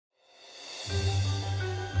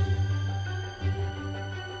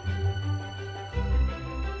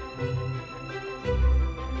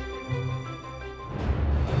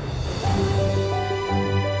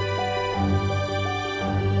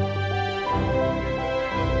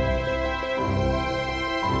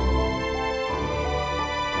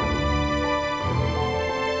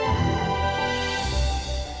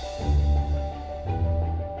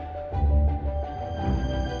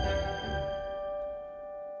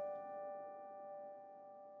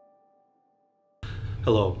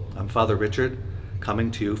Hello, I'm Father Richard, coming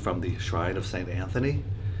to you from the Shrine of St. Anthony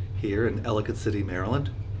here in Ellicott City, Maryland.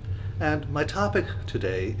 And my topic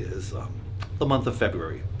today is the month of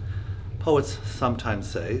February. Poets sometimes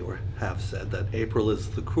say, or have said, that April is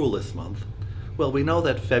the cruelest month. Well, we know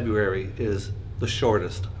that February is the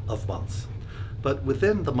shortest of months. But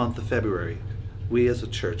within the month of February, we as a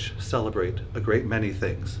church celebrate a great many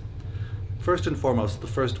things. First and foremost, the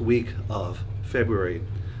first week of February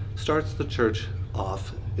starts the church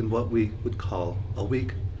off in what we would call a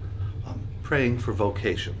week praying for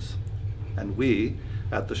vocations. And we,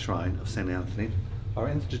 at the Shrine of St. Anthony, are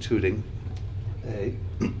instituting a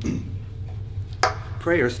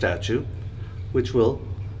prayer statue which will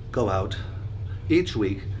go out each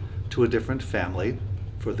week to a different family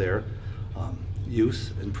for their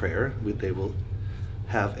use in prayer. They will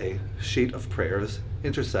have a sheet of prayers,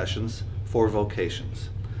 intercessions for vocations,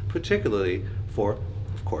 particularly for,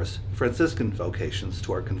 of course, Franciscan vocations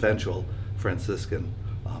to our conventual Franciscan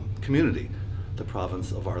community, the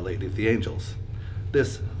province of Our Lady of the Angels.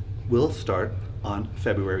 This will start on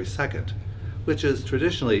February 2nd, which is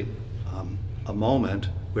traditionally a moment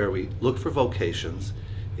where we look for vocations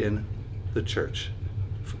in the church,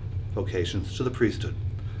 vocations to the priesthood,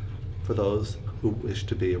 for those who wish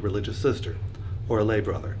to be a religious sister or a lay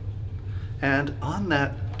brother. And on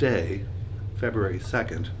that day, February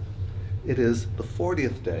 2nd, it is the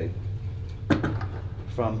 40th day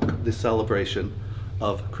from the celebration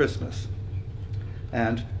of Christmas.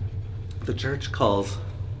 And the church calls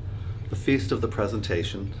the Feast of the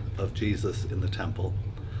Presentation of Jesus in the Temple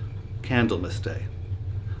Candlemas Day,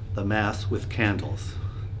 the Mass with candles.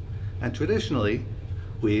 And traditionally,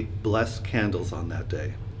 we bless candles on that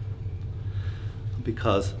day,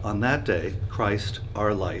 because on that day, Christ,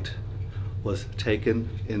 our light, was taken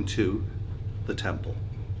into the temple,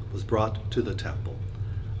 was brought to the temple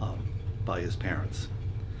by his parents.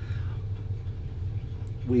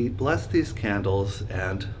 We bless these candles,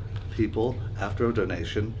 and people, after a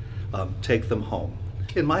donation, take them home.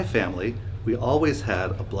 In my family, we always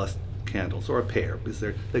had a blessed candles, or a pair, because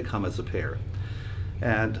they come as a pair.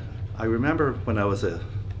 And I remember when I was a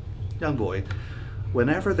young boy,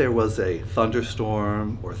 whenever there was a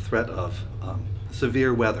thunderstorm or threat of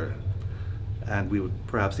severe weather, and we would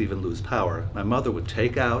perhaps even lose power, my mother would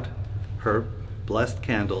take out her blessed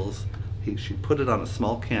candles. She'd put it on a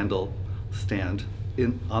small candle stand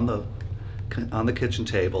on the kitchen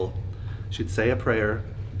table. She'd say a prayer,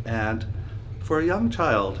 and for a young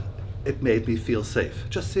child, it made me feel safe.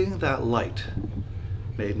 Just seeing that light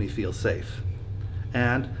made me feel safe.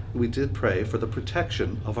 And we did pray for the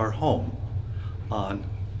protection of our home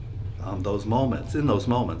in those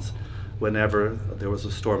moments, whenever there was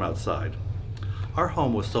a storm outside. Our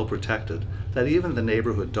home was so protected that even the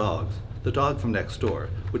neighborhood dogs, the dog from next door,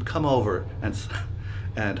 would come over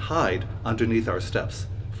and hide underneath our steps,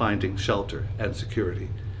 finding shelter and security.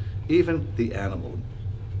 Even the animal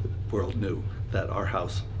world knew that our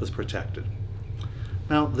house was protected.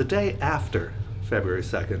 Now, the day after February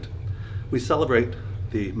 2nd, we celebrate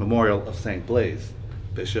the memorial of St. Blaise,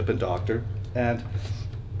 bishop and doctor, and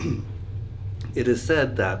it is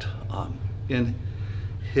said that in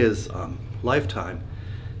his lifetime,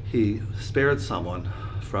 he spared someone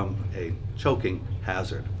from a choking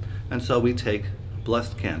hazard. And so we take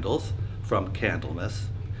blessed candles from Candlemas,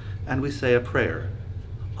 and we say a prayer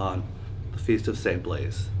on the Feast of St.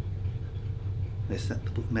 Blaise.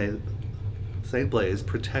 May St. Blaise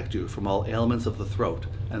protect you from all ailments of the throat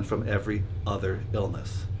and from every other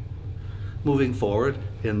illness. Moving forward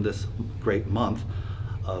in this great month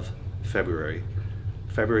of February,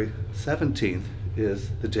 February 17th is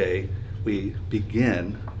the day we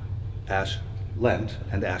begin Ash Lent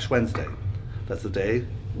and Ash Wednesday. That's the day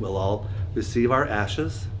we'll all receive our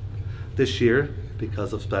ashes. This year,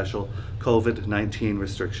 because of special COVID-19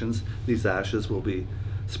 restrictions, these ashes will be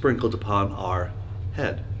sprinkled upon our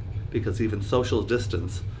head, because even social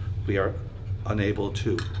distance, we are unable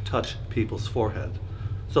to touch people's forehead.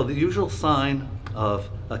 So the usual sign of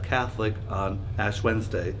a Catholic on Ash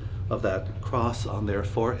Wednesday, of that cross on their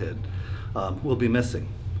forehead, will be missing.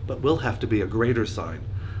 But we'll have to be a greater sign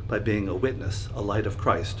by being a witness, a light of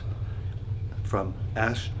Christ, from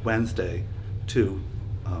Ash Wednesday to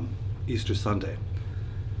Easter Sunday.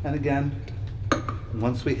 And again,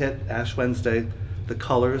 once we hit Ash Wednesday, the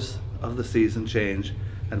colors of the season change,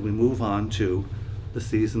 and we move on to the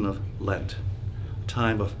season of Lent, a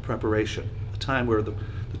time of preparation, a time where the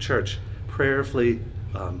church prayerfully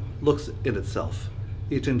looks in itself.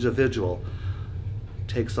 Each individual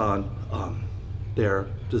takes on their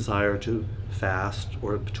desire to fast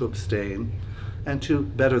or to abstain and to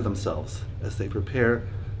better themselves as they prepare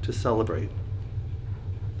to celebrate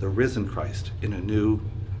the risen Christ in a new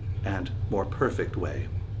and more perfect way.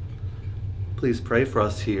 Please pray for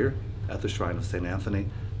us here at the Shrine of St. Anthony,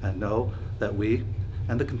 and know that we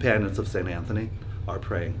and the companions of St. Anthony are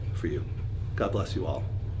praying for you. God bless you all.